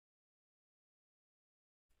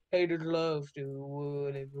Hated love to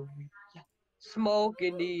whatever we smoke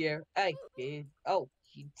in the air. Hey, kid. Oh,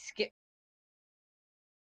 he skipped.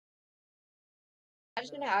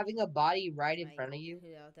 Imagine having a body right in front of you.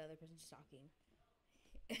 Yeah, the other person's talking.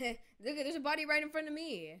 Look, there's a body right in front of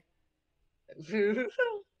me. Why Don't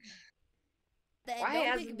pick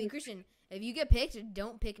hasn't me, this Christian. If you get picked,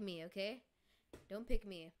 don't pick me, okay? Don't pick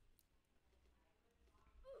me.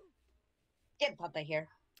 get Papa here?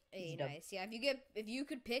 Hey, He's dumb. nice. Yeah, if you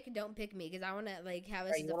could pick, don't pick me, cause I wanna like have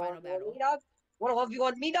this Alright, as you a wanna final 1v1 battle. me, dog? Wanna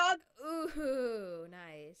 1v1 me, dog? Ooh,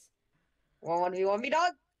 nice. Wanna 1v1 me,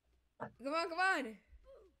 dog? Come on, come on.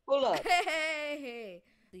 Pull up. Hey,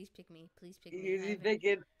 please pick me. Please pick me. He's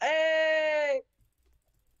thinking, hey!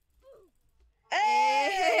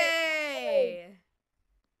 Hey!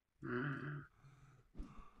 Hey.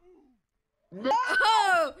 No!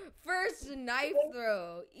 Oh, first knife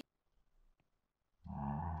throw.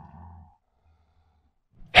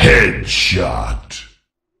 Headshot.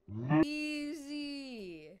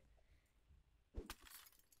 Easy.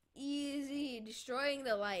 Easy. Destroying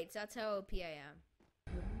the lights. That's how OP I am.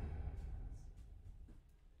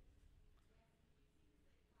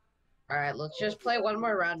 Alright, let's just play one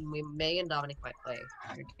more round and May and Dominic might play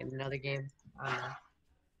in another game.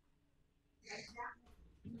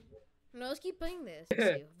 No, let's keep playing this. Next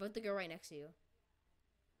to you. Vote the girl right next to you.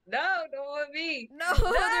 No, don't want me. No,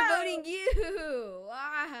 they're voting you.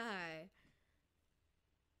 Why?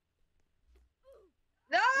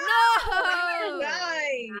 No! No!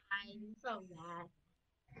 Nice. I'm so mad.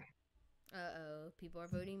 Uh-oh. People are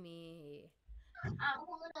voting me. I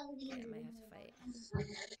wanna Okay, leave. I might have to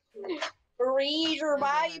fight. Read your Okay,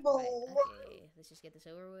 I have to fight. Bible. Okay, let's just get this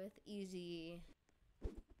over with. Easy.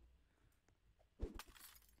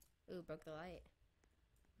 Ooh, broke the light.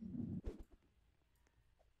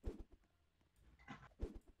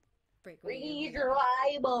 Break. Read your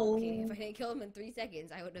Bible. Okay, if I didn't kill him in 3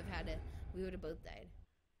 seconds, I would have had to. We would have both died.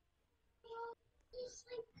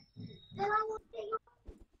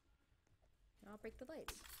 I'll break the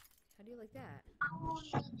lights. How do you like that?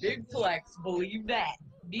 Big flex, believe that.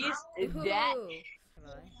 This is that. Ooh.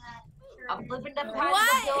 Bye. I'm living the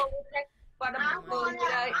What? but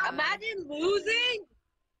imagine losing.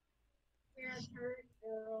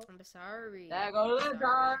 I'm sorry. There goes the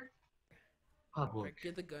gun.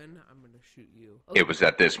 Get the gun. I'm gonna shoot you. It was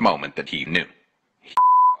at this moment that he knew. He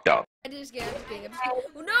up. I just get. I'm just kidding. I'm just kidding.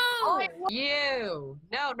 Oh, no! You.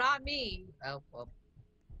 No, not me. Oh, well.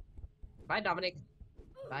 Bye, Dominic.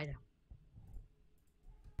 Bye now.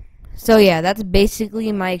 So yeah, that's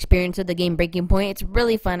basically my experience with the game Breaking Point. It's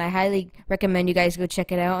really fun. I highly recommend you guys go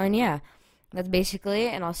check it out. And yeah, that's basically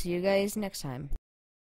it. And I'll see you guys next time.